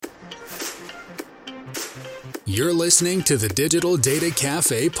You're listening to the Digital Data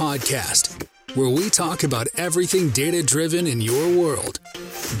Café podcast, where we talk about everything data-driven in your world.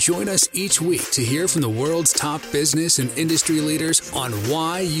 Join us each week to hear from the world's top business and industry leaders on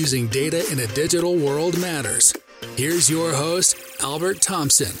why using data in a digital world matters. Here's your host, Albert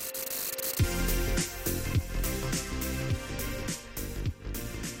Thompson.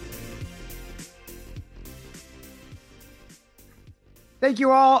 Thank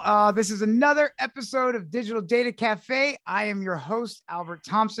you all. This is another episode of Digital Data Café. I am your host, Albert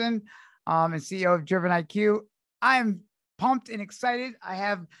Thompson, and CEO of Driven IQ. I am pumped and excited. I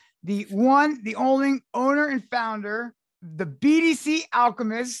have the one, the only owner and founder, the BDC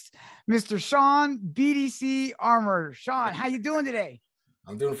Alchemist, Mr. Shawn BDC Armorer. Shawn, how you doing today?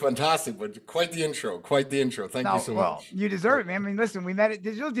 I'm doing fantastic, but quite the intro. Thank you so much. You deserve it, man. I mean, listen, we met at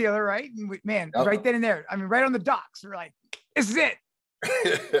Digital Dealer, right? And Yep. Right then and there. I mean, right on the docks. We're like, this is it.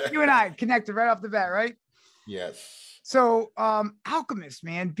 You and I connected right off the bat, right? Yes. So Alchemist,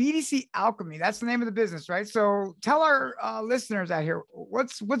 man, BDC Alchemy, that's the name of the business, right? So tell our listeners out here,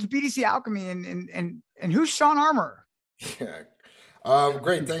 what's BDC Alchemy and who's Shawn Armorer? Yeah.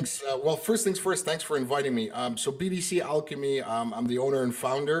 Great. Thanks. Well, first things first, thanks for inviting me. So BDC Alchemy, I'm the owner and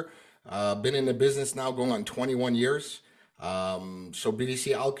founder. Been in the business now going on 21 years. So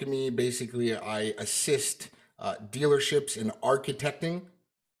BDC Alchemy, basically I assist dealerships in architecting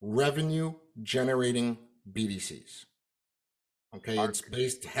revenue generating BDCs. Okay, it's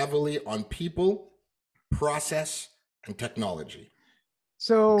based heavily on people, process, and technology.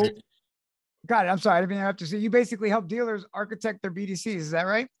 So, Okay. Got it. I'm sorry, I didn't have to say. You basically help dealers architect their BDCs. Is that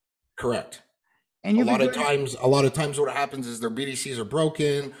right? Correct. And a lot of times what happens is their BDCs are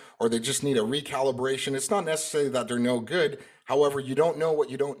broken or they just need a recalibration. It's not necessarily that they're no good. However, you don't know what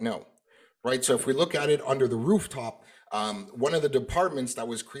you don't know. Right. So if we look at it under the rooftop, one of the departments that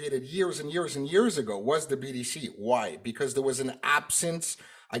was created years and years and years ago was the BDC. Why? Because there was an absence,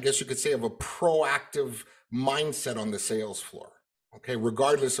 I guess you could say, of a proactive mindset on the sales floor. Okay,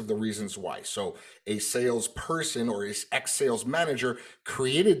 regardless of the reasons why. So a salesperson or his ex-sales manager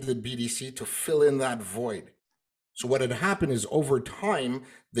created the BDC to fill in that void. So what had happened is over time,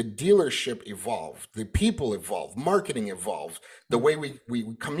 the dealership evolved, the people evolved, marketing evolved, the way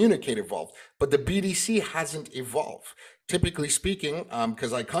we communicate evolved, but the BDC hasn't evolved. Typically speaking,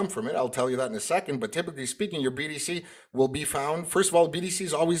 because I come from it, I'll tell you that in a second, but typically speaking, your BDC will be found, first of all, BDC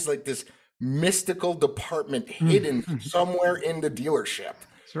is always like this mystical department hidden somewhere in the dealership.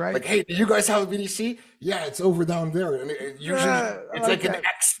 That's right. Like, hey, do you guys have a BDC? Yeah, it's over down there. And usually it's like an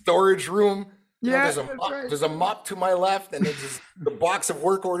storage room. Yeah, there's a mop to my left and there's the box of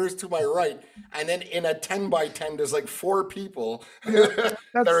work orders to my right. And then in a 10 by 10, there's like 4 people.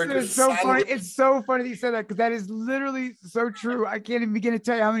 It's so funny. It's so funny that you said that because that is literally so true. I can't even begin to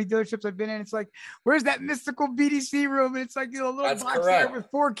tell you how many dealerships I've been in. It's like, where's that mystical BDC room? And it's like, a little box there with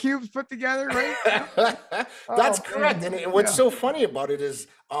 4 cubes put together, right? That's correct. And what's so funny about it is,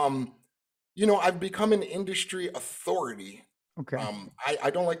 I've become an industry authority. Okay. I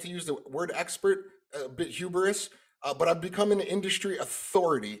don't like to use the word expert, a bit hubris, but I've become an industry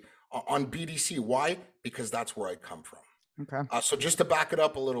authority on BDC. Why? Because that's where I come from. Okay. So just to back it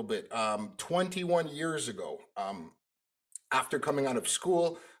up a little bit, 21 years ago, after coming out of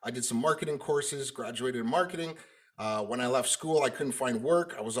school, I did some marketing courses, graduated in marketing. When I left school, I couldn't find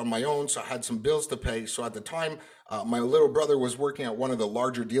work. I was on my own, so I had some bills to pay. So at the time, my little brother was working at one of the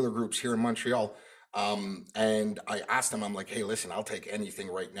larger dealer groups here in Montreal. And I asked him, I'm like, hey, listen, I'll take anything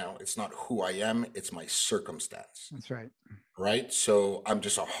right now. It's not who I am. It's my circumstance. That's right. Right. So I'm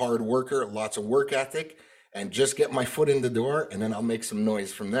just a hard worker, lots of work ethic, and just get my foot in the door and then I'll make some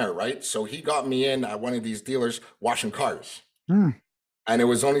noise from there. Right. So he got me in at one of these dealers washing cars. And it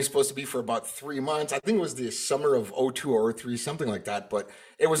was only supposed to be for about 3 months. I think it was the summer of 02 or 03, something like that. But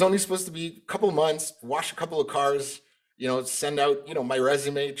it was only supposed to be a couple of months, wash a couple of cars, send out, my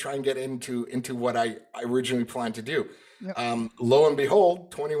resume, try and get into what I originally planned to do. Yep. Lo and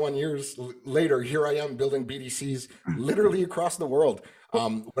behold, 21 years later, here I am building BDCs literally across the world.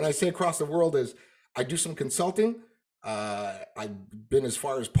 When I say across the world is I do some consulting. I've been as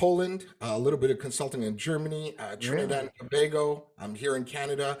far as Poland, a little bit of consulting in Germany, Trinidad and Tobago. I'm here in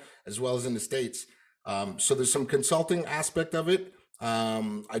Canada, as well as in the States. So there's some consulting aspect of it.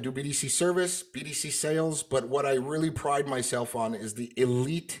 I do BDC service, BDC sales, but what I really pride myself on is the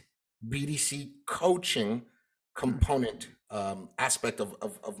elite BDC coaching component aspect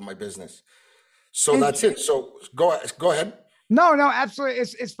of my business. So that's it. So go ahead. No, absolutely.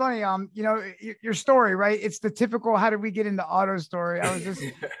 It's funny. Your story, right? It's the typical, how did we get into auto story?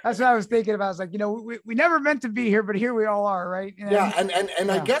 That's what I was thinking about. I was like, we never meant to be here, but here we all are. Right. Yeah. And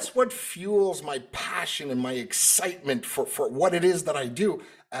I guess what fuels my passion and my excitement for what it is that I do,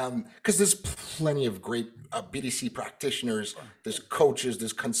 because there's plenty of great BDC practitioners, there's coaches,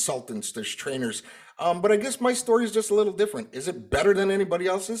 there's consultants, there's trainers. But I guess my story is just a little different. Is it better than anybody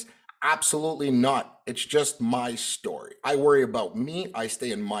else's? Absolutely not. It's just my story. I worry about me. I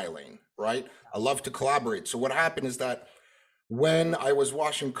stay in my lane, right? I love to collaborate. So what happened is that when I was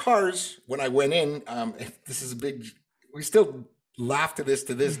washing cars, when I went in, this is a big, we still laugh to this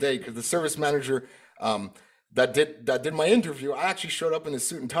day, because the service manager that did my interview, I actually showed up in a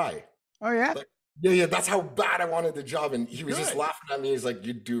suit and tie. Oh yeah? Like, yeah, that's how bad I wanted the job. And he was just laughing at me. He's like,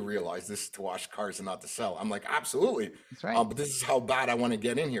 you do realize this is to wash cars and not to sell. I'm like, absolutely. That's right. But this is how bad I want to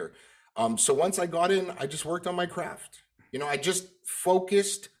get in here. So once I got in, I just worked on my craft. I just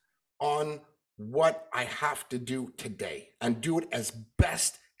focused on what I have to do today and do it as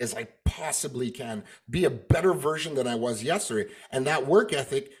best as I possibly can. Be a better version than I was yesterday. And that work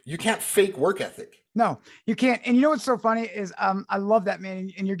ethic, you can't fake work ethic. No, you can't. And what's so funny is I love that,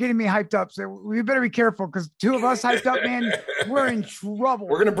 man. And you're getting me hyped up. So we better be careful, because two of us hyped up, man, we're in trouble.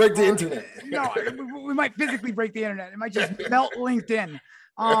 We're going to break the internet. No, we might physically break the internet. It might just melt LinkedIn.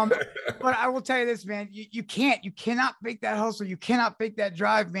 But I will tell you this, man, you cannot fake that hustle. You cannot fake that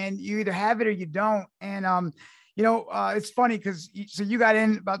drive, man. You either have it or you don't. And, it's funny because you got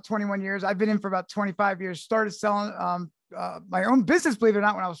in about 21 years. I've been in for about 25 years, started selling, my own business, believe it or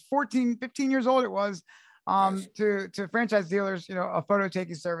not, when I was 15 years old, it was, to franchise dealers, a photo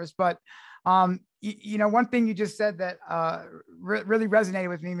taking service. But, one thing you just said that, really resonated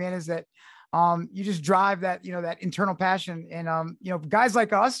with me, man, is that, you just drive that, that internal passion. And, guys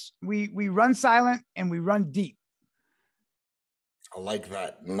like us, we run silent and we run deep. I like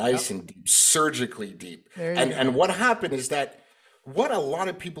that. Nice and deep, surgically deep. And what happened is that what a lot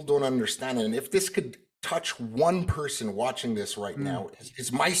of people don't understand, and if this could touch one person watching this right now,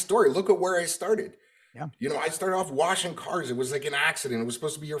 is my story. Look at where I started. Yeah. I started off washing cars. It was like an accident. It was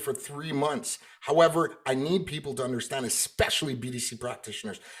supposed to be here for 3 months. However, I need people to understand, especially BDC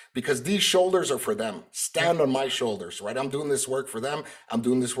practitioners, because these shoulders are for them. Stand on my shoulders, right? I'm doing this work for them. I'm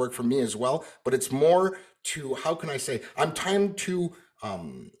doing this work for me as well. But it's more to, how can I say, I'm trying to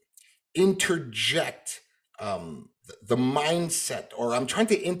interject the mindset, or I'm trying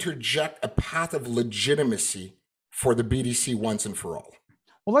to interject a path of legitimacy for the BDC once and for all.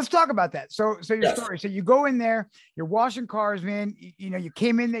 Well, let's talk about that. So your story. So you go in there, you're washing cars, man. You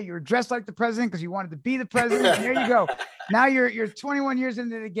came in there, you were dressed like the president because you wanted to be the president. And there you go. Now you're 21 years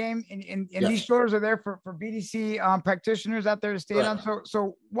into the game, and these shoulders are there for BDC practitioners out there to stand on.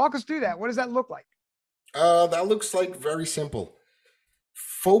 So walk us through that. What does that look like? That looks like very simple.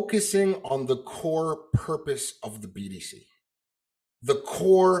 Focusing on the core purpose of the BDC. The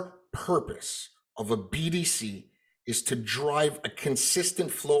core purpose of a BDC is to drive a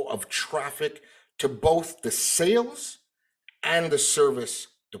consistent flow of traffic to both the sales and the service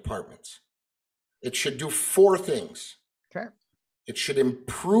departments. It should do 4 things. Okay. It should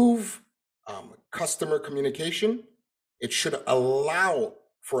improve customer communication. It should allow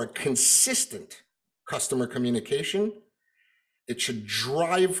for a consistent customer communication. It should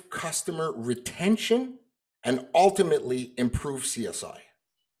drive customer retention and ultimately improve CSI.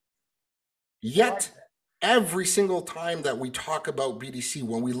 Yet, every single time that we talk about BDC,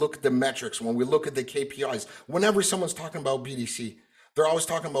 when we look at the metrics, when we look at the KPIs, whenever someone's talking about BDC, they're always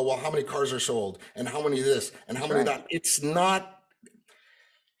talking about, well, how many cars are sold and how many this and how many that. It's not.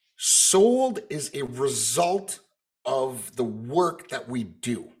 Sold is a result of the work that we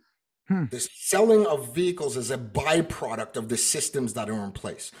do. The selling of vehicles is a byproduct of the systems that are in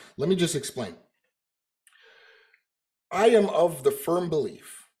place. Let me just explain. I am of the firm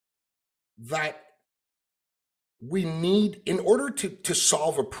belief that we need, in order to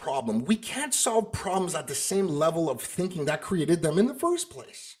solve a problem, we can't solve problems at the same level of thinking that created them in the first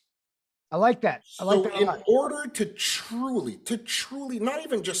place. I like that. In order to truly, not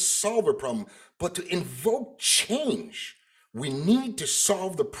even just solve a problem, but to invoke change, we need to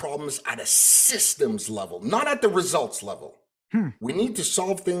solve the problems at a systems level, not at the results level. We need to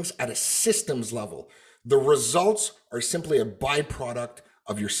solve things at a systems level. The results are simply a byproduct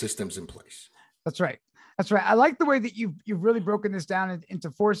of your systems in place. That's right. I like the way that you've really broken this down into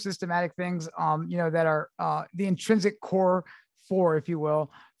 4 systematic things, that are the intrinsic core four, if you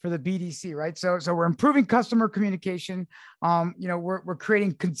will, for the BDC, right? So we're improving customer communication. We're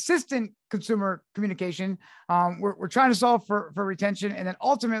creating consistent consumer communication. We're trying to solve for retention. And then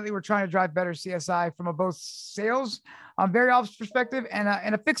ultimately we're trying to drive better CSI from a both sales, very ops perspective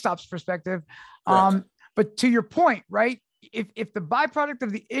and a fixed ops perspective. But to your point, right? If the byproduct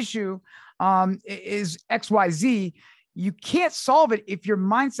of the issue is XYZ, you can't solve it if your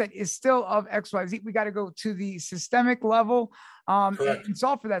mindset is still of XYZ. We got to go to the systemic level and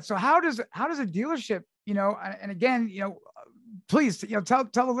solve for that. So how does a dealership, and again, please, tell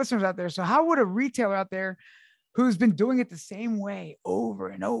the listeners out there. So how would a retailer out there who's been doing it the same way over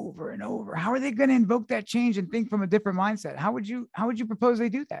and over and over, how are they going to invoke that change and think from a different mindset? How would you propose they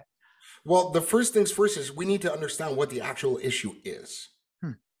do that? Well, the first things first is we need to understand what the actual issue is.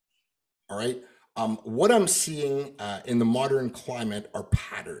 All right. What I'm seeing in the modern climate are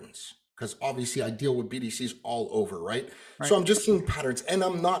patterns, because obviously I deal with BDCs all over, right? So I'm just seeing patterns, and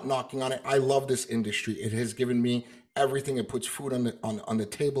I'm not knocking on it. I love this industry. It has given me everything. It puts food on the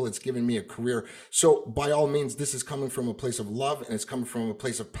table. It's given me a career. So by all means, this is coming from a place of love, and it's coming from a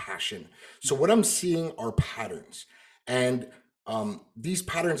place of passion. So what I'm seeing are patterns, and these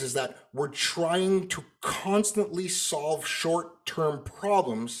patterns is that we're trying to constantly solve short-term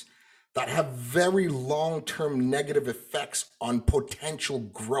problems that have very long-term negative effects on potential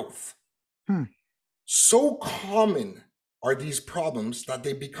growth. So common are these problems that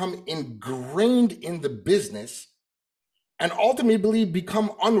they become ingrained in the business and ultimately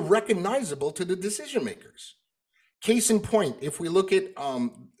become unrecognizable to the decision makers. Case in point, if we look at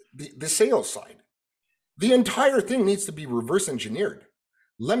the sales side, the entire thing needs to be reverse engineered.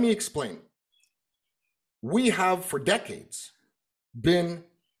 Let me explain. We have for decades been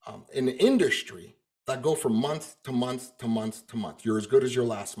in an industry that go from month to month to month to month. You're as good as your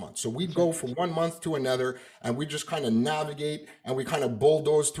last month. So we go from one month to another, and we just kind of navigate and we kind of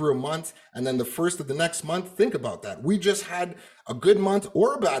bulldoze through a month. And then the first of the next month, think about that. We just had a good month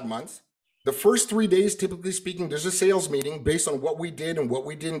or a bad month. The first 3 days, typically speaking, there's a sales meeting based on what we did and what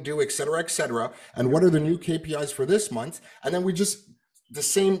we didn't do, et cetera, and what are the new KPIs for this month. And then we just the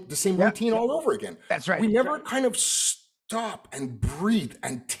same routine all over again. That's right. We never kind of stop and breathe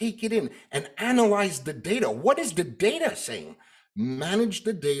and take it in and analyze the data. What is the data saying? Manage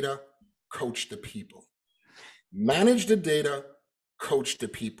the data, coach the people. Manage the data, coach the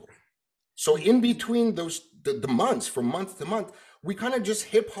people. So in between those the months, from month to month, we kind of just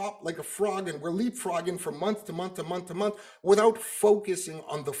hip hop like a frog, and we're leapfrogging from month to month to month to month without focusing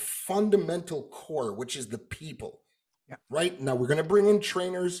on the fundamental core, which is the people. Right now, we're going to bring in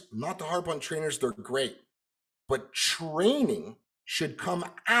trainers. Not to harp on trainers, they're great. But training should come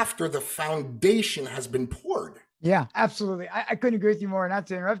after the foundation has been poured. Yeah, absolutely. I couldn't agree with you more. Not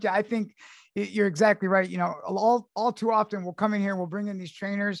to interrupt you. I think you're exactly right. All too often we'll come in here, we'll bring in these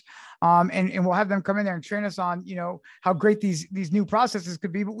trainers and we'll have them come in there and train us on, how great these new processes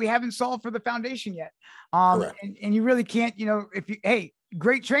could be, but we haven't solved for the foundation yet. And you really can't,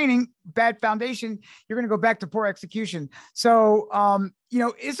 great training, bad foundation, you're going to go back to poor execution. So,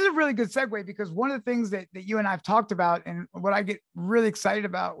 this is a really good segue, because one of the things that you and I've talked about, and what I get really excited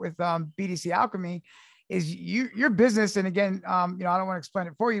about with BDC Alchemy, is your business. And again, I don't want to explain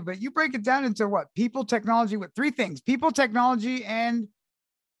it for you, but you break it down into what? People, technology, with three things: people, technology, and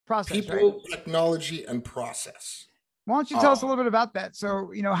process. People, technology, and process. Why don't you tell us a little bit about that?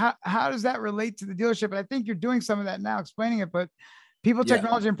 So, how does that relate to the dealership? And I think you're doing some of that now, explaining it, but people,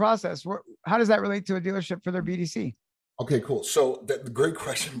 technology, and process, how does that relate to a dealership for their BDC? Okay, cool. So the great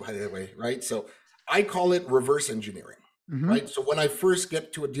question, by the way, right? So I call it reverse engineering, right? So when I first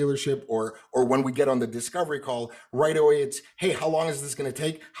get to a dealership or when we get on the discovery call, right away, it's, hey, how long is this going to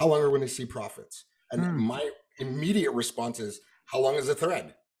take? How long are we going to see profits? And my immediate response is, how long is the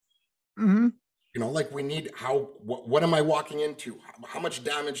thread? We need what am I walking into? How much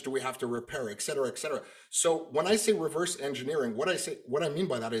damage do we have to repair, et cetera, et cetera. So when I say reverse engineering, what I mean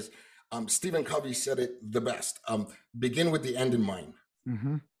by that is, Stephen Covey said it the best. Begin with the end in mind.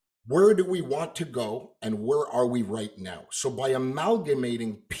 Where do we want to go, and where are we right now? So by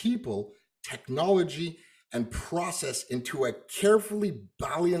amalgamating people, technology, and process into a carefully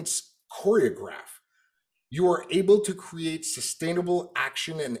balanced choreograph, you are able to create sustainable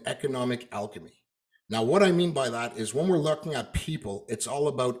action and economic alchemy. Now, what I mean by that is, when we're looking at people, it's all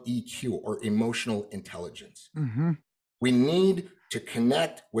about EQ, or emotional intelligence. We need to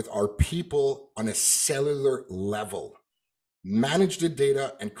connect with our people on a cellular level. Manage the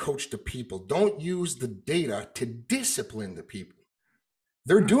data and coach the people. Don't use the data to discipline the people.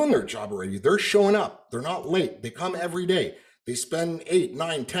 They're doing their job already. They're showing up. They're not late. They come every day. They spend 8,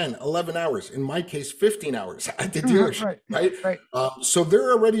 9, 10, 11 hours, in my case, 15 hours at the dealership, right? So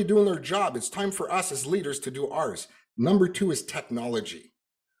they're already doing their job. It's time for us as leaders to do ours. Number 2 is technology.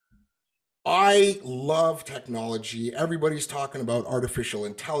 I love technology. Everybody's talking about artificial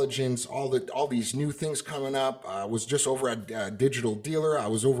intelligence, all these new things coming up. I was just over at Digital Dealer. I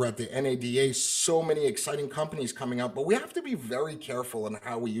was over at the NADA. So many exciting companies coming up, but we have to be very careful in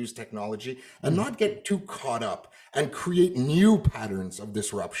how we use technology and not get too caught up and create new patterns of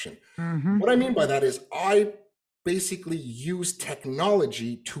disruption. What I mean by that is I basically use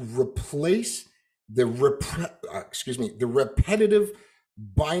technology to replace the repetitive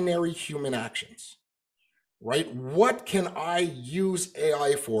binary human actions, right? What can I use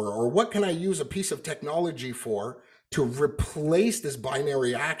AI for, or what can I use a piece of technology for to replace this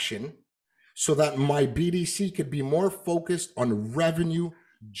binary action so that my BDC could be more focused on revenue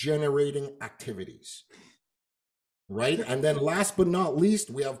generating activities, right? And then last but not least,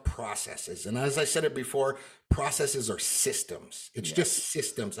 we have processes. And as I said it before, processes are systems. It's just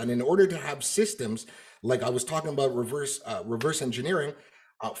systems. And in order to have systems, like I was talking about reverse engineering,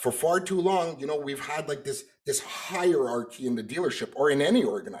 for far too long, we've had like this hierarchy in the dealership or in any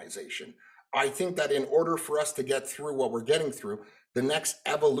organization. I think that in order for us to get through what we're getting through, the next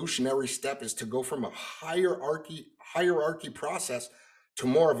evolutionary step is to go from a hierarchy process to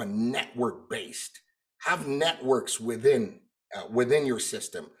more of a network based. Have networks within your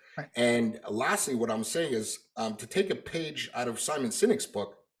system. Right. And lastly, what I'm saying is to take a page out of Simon Sinek's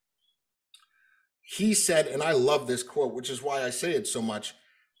book. He said, and I love this quote, which is why I say it so much: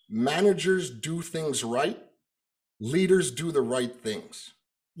 managers do things right, leaders do the right things.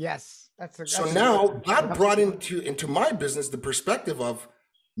 Yes, so now that brought into my business the perspective of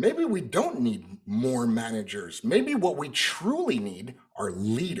maybe we don't need more managers. Maybe what we truly need are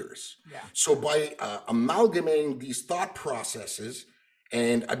leaders. Yeah. So by amalgamating these thought processes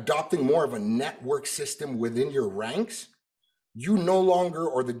and adopting more of a network system within your ranks, you no longer,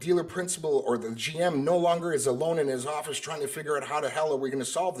 or the dealer principal or the GM no longer is alone in his office trying to figure out how the hell are we going to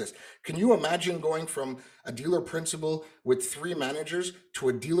solve this. Can you imagine going from a dealer principal with 3 managers to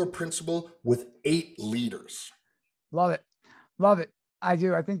a dealer principal with 8 leaders? Love it. Love it. I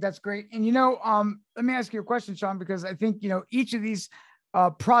do. I think that's great. And, let me ask you a question, Shawn, because I think, each of these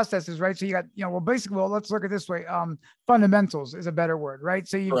processes, right? So you got, let's look at it this way. Fundamentals is a better word, right?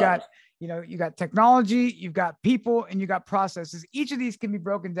 So you've got, you got technology, you've got people, and you got processes. Each of these can be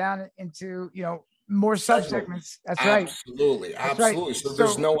broken down into, more subsegments. That's right. Absolutely. Right. So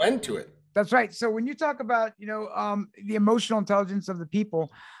there's no end to it. That's right. So when you talk about, the emotional intelligence of the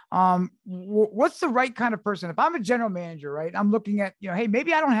people, what's the right kind of person? If I'm a general manager, right, I'm looking at, hey,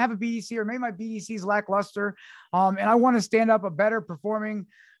 maybe I don't have a BDC, or maybe my BDC is lackluster, and I want to stand up a better performing,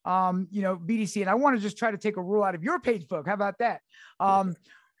 BDC, and I want to just try to take a rule out of your page book. How about that?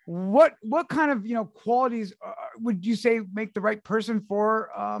 What kind of, qualities would you say make the right person for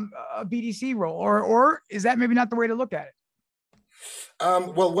a BDC role, or is that maybe not the way to look at it?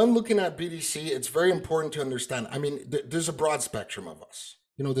 Well, when looking at BDC, it's very important to understand. I mean, there's a broad spectrum of us.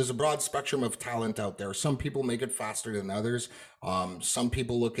 There's a broad spectrum of talent out there. Some people make it faster than others. Some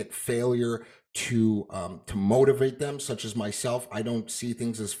people look at failure to motivate them, such as myself. I don't see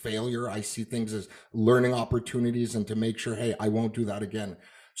things as failure. I see things as learning opportunities, and to make sure, hey, I won't do that again.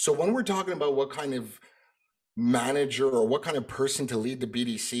 So when we're talking about what kind of manager or what kind of person to lead the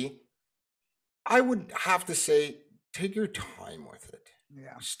BDC, I would have to say, take your time with it.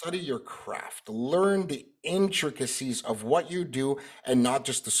 Yeah. Study your craft, learn the intricacies of what you do and not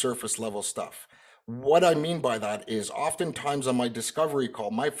just the surface level stuff. What I mean by that is oftentimes on my discovery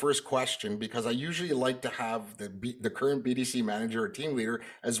call, my first question, because I usually like to have the current BDC manager or team leader,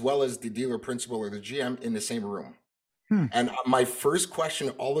 as well as the dealer principal or the GM in the same room. And my first question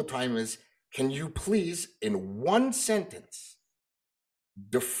all the time is, can you please, in one sentence,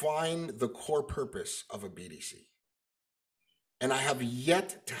 define the core purpose of a BDC? And I have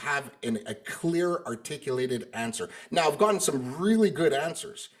yet to have a clear articulated answer. Now, I've gotten some really good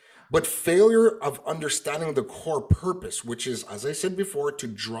answers, but failure of understanding the core purpose, which is, as I said before, to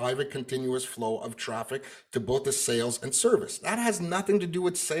drive a continuous flow of traffic to both the sales and service. That has nothing to do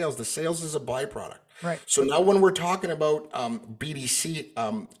with sales. The sales is a byproduct. Right. So now when we're talking about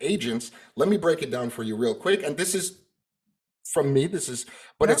BDC agents, let me break it down for you real quick. And this is from me, it's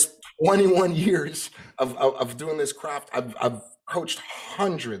 21 years of doing this craft. I've coached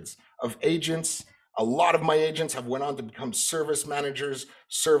hundreds of agents. A lot of my agents have went on to become service managers,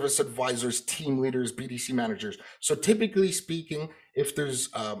 service advisors, team leaders, BDC managers. So typically speaking, if there's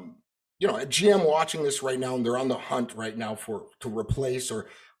a GM watching this right now and they're on the hunt right now to replace or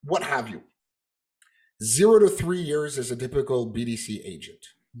what have you, 0 to 3 years is a typical BDC agent,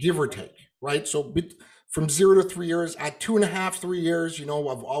 give or take, right? So from 0 to 3 years, at 2.5, 3 years,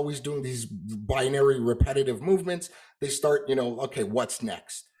 of always doing these binary repetitive movements, they start, okay, what's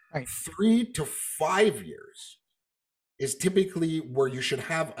next? Right. 3 to 5 years is typically where you should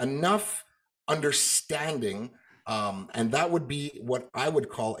have enough understanding, and that would be what I would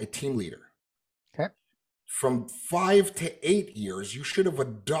call a team leader. Okay. From 5 to 8 years, you should have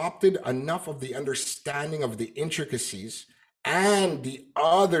adopted enough of the understanding of the intricacies and the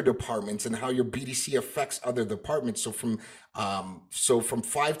other departments and how your BDC affects other departments. So from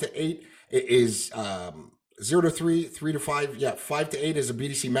 5 to 8 is 0 to 3, 3 to 5. Yeah, 5 to 8 is a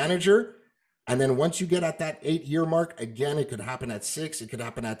BDC manager. And then once you get at that 8-year mark, again, it could happen at 6, it could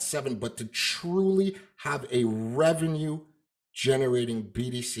happen at 7, but to truly have a revenue generating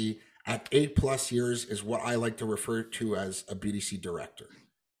BDC at 8+ years is what I like to refer to as a BDC director.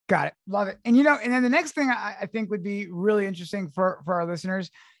 Got it. Love it. And, and then the next thing I think would be really interesting for our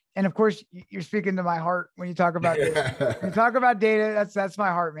listeners. And of course, you're speaking to my heart when you talk about data. When you talk about data, that's my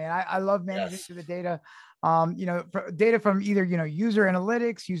heart, man. I love managing through the data. Data from either, user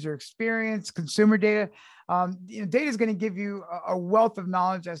analytics, user experience, consumer data. Data is going to give you a wealth of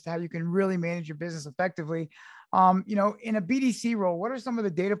knowledge as to how you can really manage your business effectively. In a BDC role, what are some of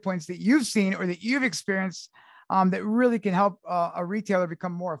the data points that you've seen or that you've experienced that really can help a retailer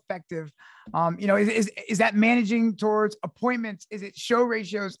become more effective? Is that managing towards appointments? Is it show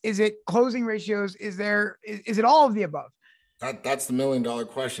ratios? Is it closing ratios? Is it all of the above? That's the $1 million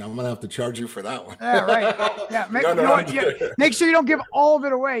question. I'm gonna have to charge you for that one. Yeah, right. Yeah, make sure you don't give all of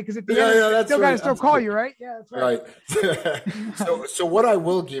it away, because at the end, they still call you, right? Yeah, that's right. So what I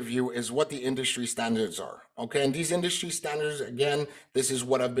will give you is what the industry standards are. Okay, and these industry standards, again, this is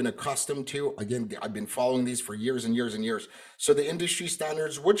what I've been accustomed to. Again, I've been following these for years and years and years. So the industry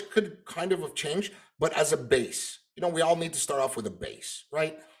standards, which could kind of have changed, but as a base, we all need to start off with a base,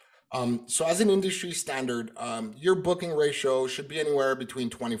 right? So as an industry standard, your booking ratio should be anywhere between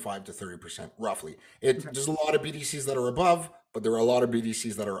 25 to 30%, roughly. There's a lot of BDCs that are above, but there are a lot of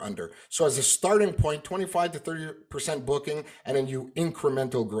BDCs that are under. So as a starting point, 25 to 30% booking, and then you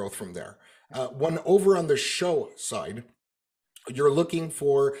incremental growth from there. When over on the show side, you're looking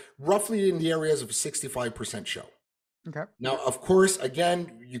for roughly in the areas of 65% show. Okay. Now, of course,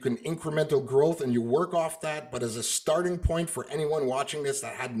 again, you can incremental growth and you work off that. But as a starting point for anyone watching this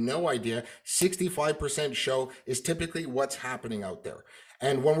that had no idea, 65% show is typically what's happening out there.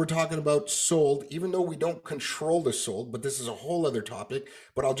 And when we're talking about sold, even though we don't control the sold, but this is a whole other topic,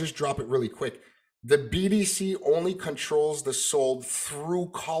 but I'll just drop it really quick. The BDC only controls the sold through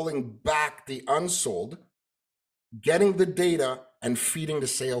calling back the unsold, getting the data, and feeding the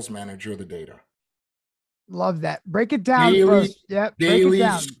sales manager the data. Love that. Break it down. Daily, break it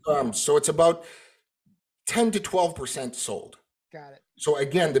down. So it's about 10 to 12% sold. Got it. So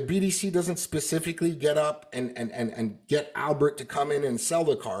again, the BDC doesn't specifically get up and get Albert to come in and sell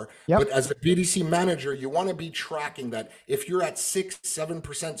the car. Yep. But as a BDC manager, you want to be tracking that. If you're at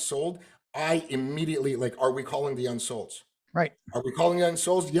 6-7% sold, I immediately, are we calling the unsolds? Right. Are we calling the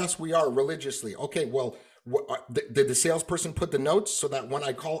unsolds? Yes, we are, religiously. Okay, well, did the salesperson put the notes so that when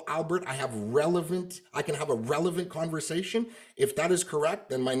I call Albert, I can have a relevant conversation? If that is correct,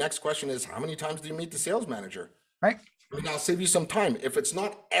 then my next question is, how many times do you meet the sales manager? Right. I'll save you some time. If it's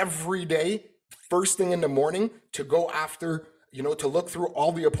not every day, first thing in the morning, to go after, to look through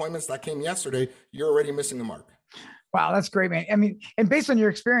all the appointments that came yesterday, you're already missing the mark. Wow, that's great, man. I mean, and based on your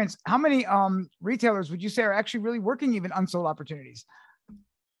experience, how many retailers would you say are actually really working even unsold opportunities?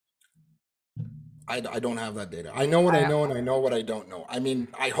 I don't have that data. I know what I know, and I know what I don't know. I mean,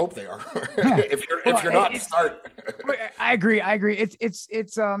 I hope they are. if you're not, start. I agree.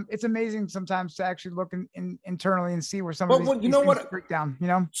 It's amazing sometimes to actually look internally and see where some of these things break down.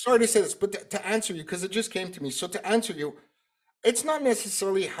 Sorry to say this, but to answer you, because it just came to me. So to answer you, it's not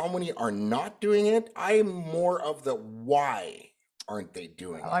necessarily how many are not doing it. I'm more of the why aren't they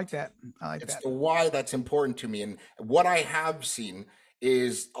doing it? I like that. It's the why that's important to me. And what I have seen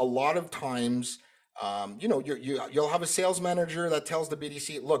is a lot of times, you'll have a sales manager that tells the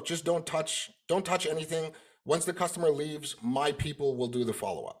BDC, look, just don't touch anything. Once the customer leaves, my people will do the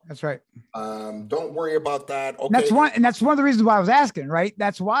follow-up. That's right. Don't worry about that. Okay. That's one of the reasons why I was asking, right?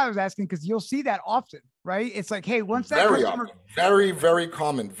 That's why I was asking, because you'll see that often, right? It's like, hey, once that customer... Very, very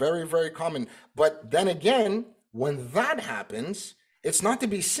common. Very, very common. But then again, when that happens, it's not to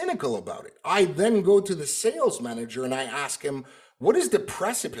be cynical about it. I then go to the sales manager and I ask him, what is the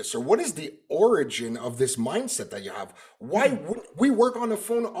precipice, or what is the origin of this mindset that you have? Why wouldn't we work on the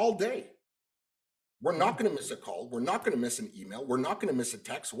phone all day? We're not going to miss a call. We're not going to miss an email. We're not going to miss a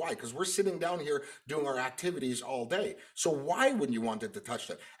text. Why? Because we're sitting down here doing our activities all day. So why would you want it to touch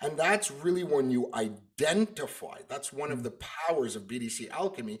that? And that's really when you identify. That's one of the powers of BDC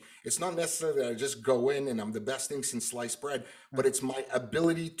Alchemy. It's not necessarily that I just go in and I'm the best thing since sliced bread, but it's my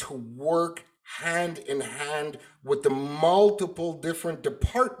ability to work hand in hand with the multiple different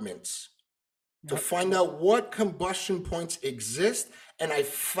departments to find out what combustion points exist. And I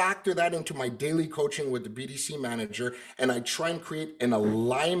factor that into my daily coaching with the BDC manager, and I try and create an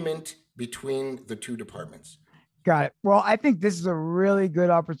alignment between the two departments. Got it. Well, I think this is a really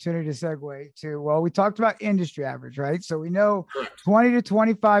good opportunity to segue to, well, we talked about industry average, right? So we know 20 to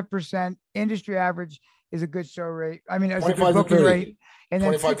 25% industry average is a good show rate. I mean, it's a good booking rate. And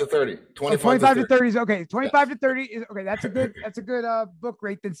then 25 to 30. 25 to 30 is okay. 25 to 30 is okay. That's a good book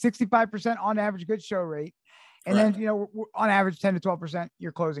rate. Then 65% on average, good show rate. And then, on average, 10 to 12%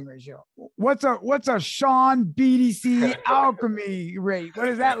 your closing ratio. What's a Shawn BDC Alchemy rate? What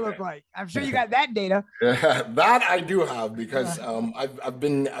does that look like? I'm sure you got that data. That I do have, because I've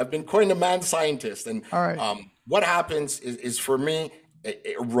been coined a mad scientist. And all right. What happens is for me,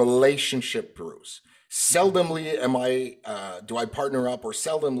 a relationship brews. Seldomly do I partner up, or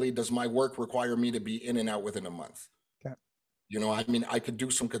seldomly does my work require me to be in and out within a month. Okay. I could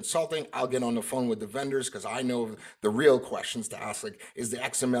do some consulting. I'll get on the phone with the vendors because I know the real questions to ask, like, is the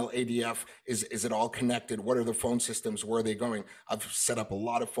XML ADF, is it all connected? What are the phone systems? Where are they going? I've set up a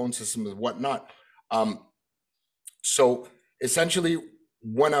lot of phone systems and whatnot. So essentially,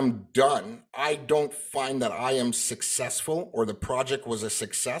 when I'm done, I don't find that I am successful or the project was a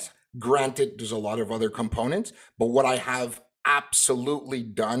success. Granted, there's a lot of other components, but what I have absolutely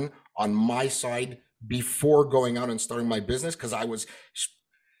done on my side before going out and starting my business, because I was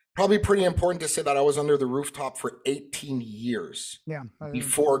probably pretty important to say that I was under the rooftop for 18 years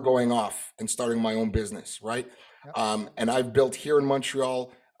before going off and starting my own business, right? Yep. And I've built here in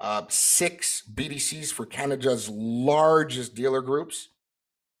Montreal 6 BDCs for Canada's largest dealer groups.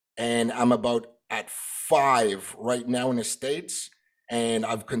 And I'm about at 5 right now in the States. And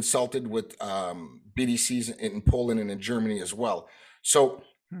I've consulted with BDCs in Poland and in Germany as well. So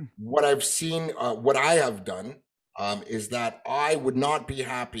what I've seen, what I have done is that I would not be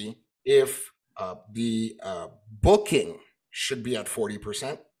happy if the booking should be at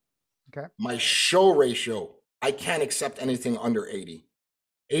 40%. Okay. My show ratio, I can't accept anything under 80.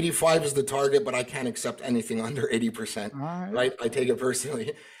 85 is the target, but I can't accept anything under 80%, right? I take it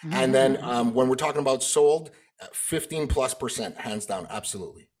personally. Mm-hmm. And then when we're talking about sold, 15+%, hands down,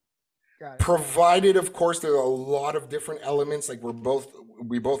 absolutely. Provided, of course, there are a lot of different elements, like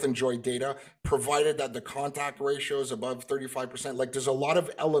we both enjoy data, provided that the contact ratio is above 35%. Like there's a lot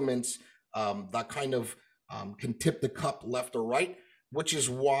of elements that kind of can tip the cup left or right, which is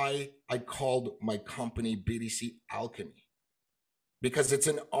why I called my company BDC Alchemy, because it's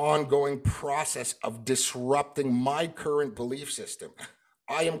an ongoing process of disrupting my current belief system.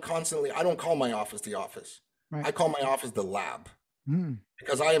 I don't call my office the office. Right. I call my office the lab.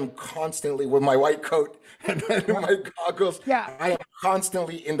 Because I am constantly, with my white coat and my goggles, I am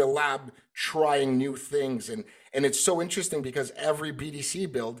constantly in the lab trying new things. And it's so interesting because every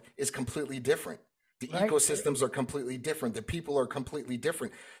BDC build is completely different. The ecosystems are completely different. The people are completely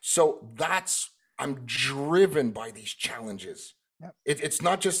different. So I'm driven by these challenges. Yep. It's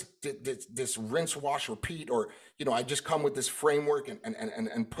not just this rinse, wash, repeat, or, I just come with this framework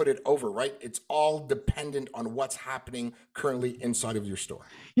and put it over, right? It's all dependent on what's happening currently inside of your store.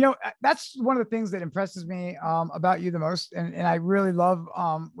 That's one of the things that impresses me about you the most. And I really love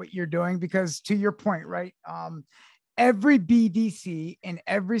what you're doing, because to your point, right? Every BDC and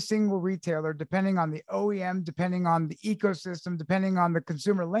every single retailer, depending on the OEM, depending on the ecosystem, depending on the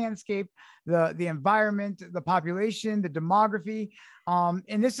consumer landscape, the environment, the population, the demography.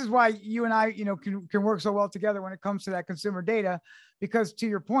 And this is why you and I, can work so well together when it comes to that consumer data, because to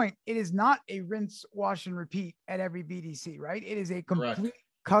your point, it is not a rinse, wash, and repeat at every BDC, right? It is a complete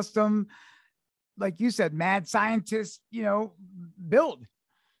custom, like you said, mad scientist, build.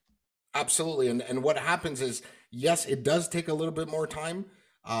 Absolutely. And what happens is, yes, it does take a little bit more time.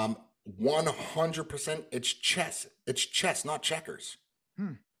 100%, it's chess, not checkers.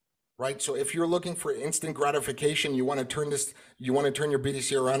 Right? So if you're looking for instant gratification, you want to turn your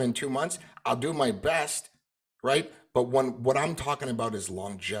BDC around in 2 months, I'll do my best, right? But what I'm talking about is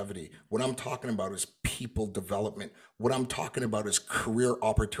longevity. What I'm talking about is people development. What I'm talking about is career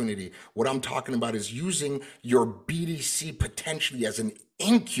opportunity. What I'm talking about is using your BDC potentially as an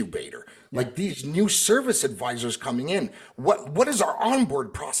incubator. Like these new service advisors coming in. What does our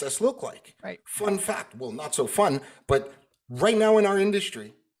onboard process look like? Right. Fun fact, well, not so fun, but right now in our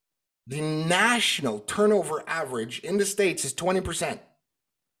industry, The national turnover average in the States is 20%.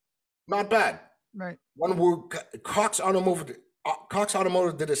 Not bad. Right. Cox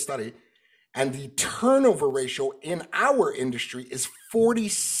Automotive did a study, and the turnover ratio in our industry is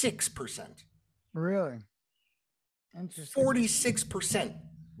 46%. Really? Interesting. 46%.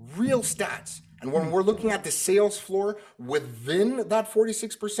 Real stats. And when we're looking at the sales floor within that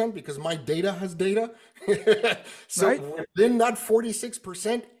 46%, because my data has data, so right. within that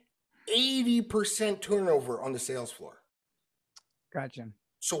 46%, 80% turnover on the sales floor. Gotcha.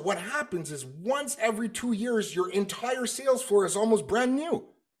 So what happens is once every 2 years, your entire sales floor is almost brand new.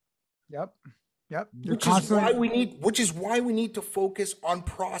 Yep. Which is why we need to focus on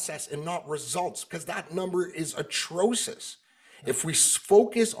process and not results, because that number is atrocious. If we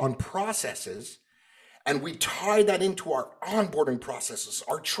focus on processes and we tie that into our onboarding processes,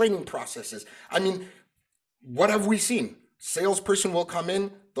 our training processes, I mean, what have we seen? Salesperson will come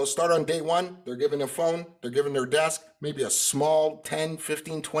in, they'll start on day one, they're given a phone, they're given their desk, maybe a small 10,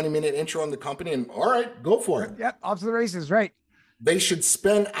 15, 20-minute intro on the company, and all right, go for it. Yep, off to the races, right. They should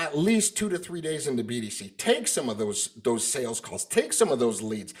spend at least 2 to 3 days in the BDC. Take some of those sales calls, take some of those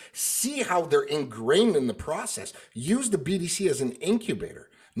leads, see how they're ingrained in the process. Use the BDC as an incubator,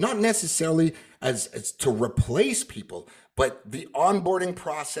 not necessarily as to replace people, but the onboarding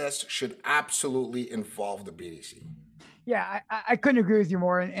process should absolutely involve the BDC. Yeah, I couldn't agree with you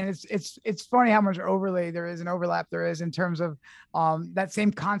more. And it's funny how much overlay there is and overlap there is in terms of that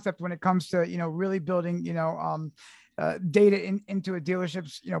same concept when it comes to, really building, data into a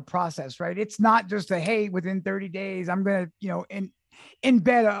dealership's, process, right? It's not just hey, within 30 days, I'm going to,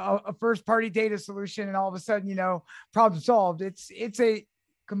 embed a first party data solution and all of a sudden, problem solved. It's a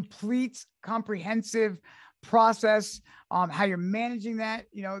complete, comprehensive process, how you're managing that,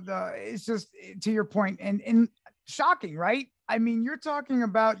 it's just to your point and shocking, right? I mean, you're talking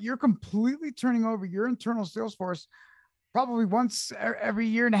about, you're completely turning over your internal sales force probably once every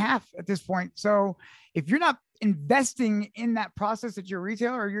year and a half at this point. So if you're not investing in that process at your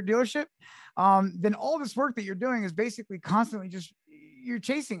retailer or your dealership, then all this work that you're doing is basically constantly just, you're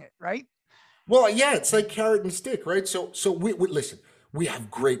chasing it, right? Well, yeah, it's like carrot and stick, right? So we listen, we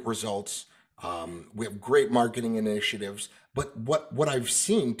have great results. We have great marketing initiatives, but what I've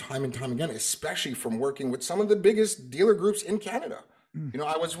seen time and time again, especially from working with some of the biggest dealer groups in Canada,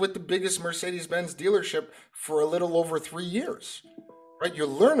 I was with the biggest Mercedes-Benz dealership for a little over 3 years, right? You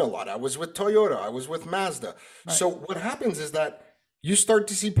learn a lot. I was with Toyota, I was with Mazda. Right. So what happens is that you start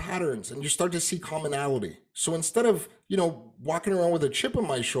to see patterns and you start to see commonality. So instead of, walking around with a chip on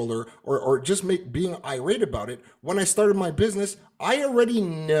my shoulder or just being irate about it, when I started my business, I already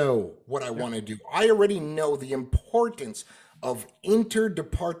know what I want to do. I already know the importance of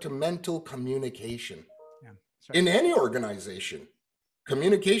interdepartmental communication in any organization.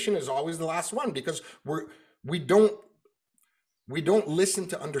 Communication is always the last one because we don't listen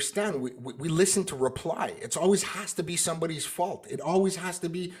to understand. We listen to reply. It always has to be somebody's fault. It always has to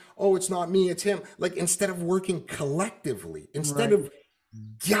be, oh, it's not me, it's him. Like instead of working collectively, instead of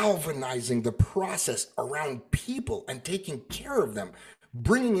galvanizing the process around people and taking care of them,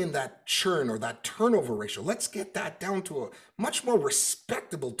 bringing in that churn or that turnover ratio, let's get that down to a much more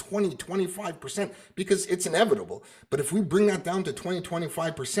respectable 20, 25% because it's inevitable. But if we bring that down to 20,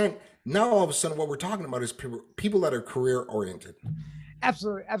 25%, now all of a sudden what we're talking about is people that are career oriented.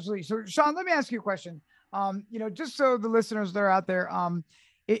 Absolutely. Absolutely. So Shawn, let me ask you a question. Just so the listeners that are out there,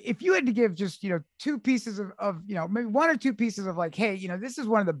 if you had to give just, two pieces of, maybe one or two pieces of like, hey, this is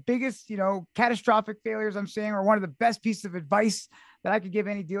one of the biggest, catastrophic failures I'm seeing, or one of the best pieces of advice that I could give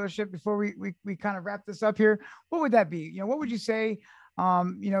any dealership before we kind of wrap this up here, what would that be? What would you say?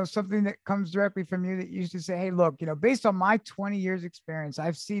 Something that comes directly from you that you used to say, hey, look, based on my 20 years experience,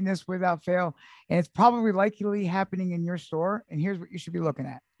 I've seen this without fail, and it's probably likely happening in your store. And here's what you should be looking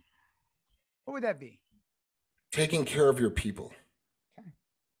at. What would that be? Taking care of your people. Okay.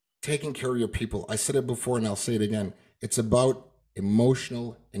 Taking care of your people. I said it before and I'll say it again. It's about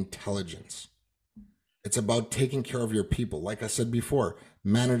emotional intelligence. It's about taking care of your people. Like I said before,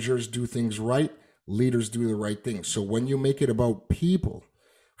 managers do things right. Leaders do the right thing. So when you make it about people,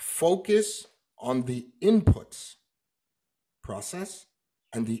 focus on the inputs, process,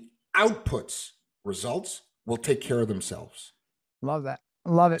 and the outputs, results will take care of themselves. Love that.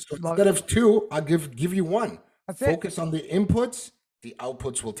 Love it. So instead of two, I'll give you one. Focus on the inputs. The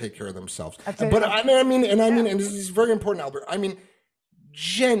outputs will take care of themselves. But I mean, and this is very important, Albert. I mean,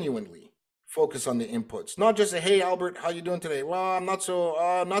 genuinely focus on the inputs, not just say, hey, Albert, how you doing today? Well, I'm not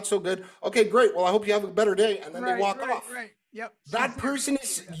so good. Okay, great. Well, I hope you have a better day. And then they walk off. Right. Yep. That person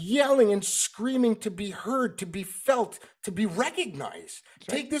is yelling and screaming to be heard, to be felt, to be recognized.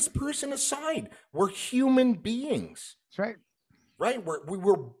 Right. Take this person aside. We're human beings. That's right. Right? We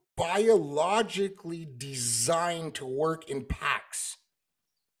were biologically designed to work in packs.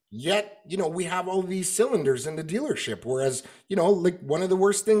 Yet, we have all these cylinders in the dealership. Whereas, like one of the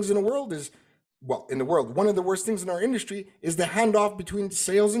worst things in the world is, one of the worst things in our industry is the handoff between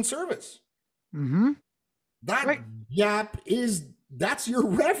sales and service. Mm-hmm. That gap that's your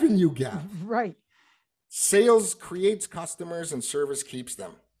revenue gap. Right. Sales creates customers and service keeps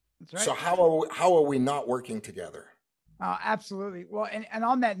them. That's right. So how are we not working together? Absolutely. Well, and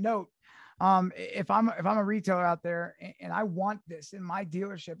on that note, if I'm a retailer out there and I want this in my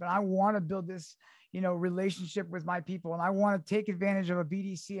dealership and I want to build this, relationship with my people, and I want to take advantage of a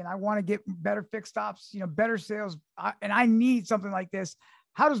BDC and I want to get better fixed ops, better sales, and I need something like this.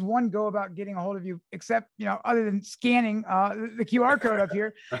 How does one go about getting a hold of you, except, other than scanning the QR code up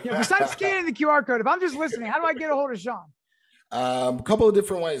here? Besides scanning the QR code, if I'm just listening, how do I get a hold of Shawn? A couple of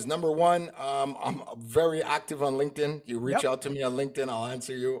different ways. Number one, I'm very active on LinkedIn. You reach out to me on LinkedIn, I'll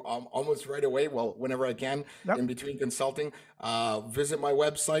answer you almost right away. Well, whenever I can, in between consulting. Visit my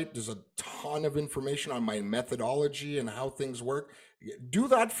website. There's a ton of information on my methodology and how things work. Do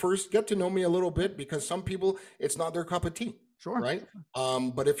that first. Get to know me a little bit, because some people, it's not their cup of tea. Sure. Right.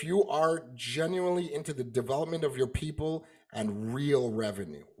 But if you are genuinely into the development of your people and real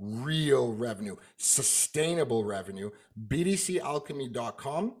revenue, sustainable revenue,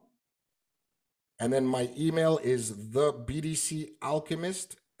 bdcalchemy.com. And then my email is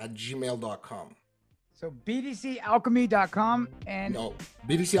thebdcalchemist@gmail.com. So bdcalchemy.com and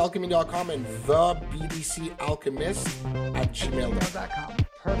bdcalchemy.com and thebdcalchemist@gmail.com.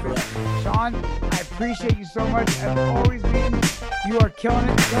 Perfect. Shawn, I appreciate you so much. As always, man, you are killing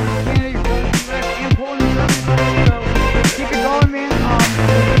it. You're killing Canada, you're killing the US, and pulling the US. So keep it going, man.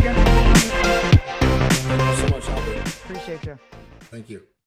 Thank you so much, Albert. Appreciate you. Thank you.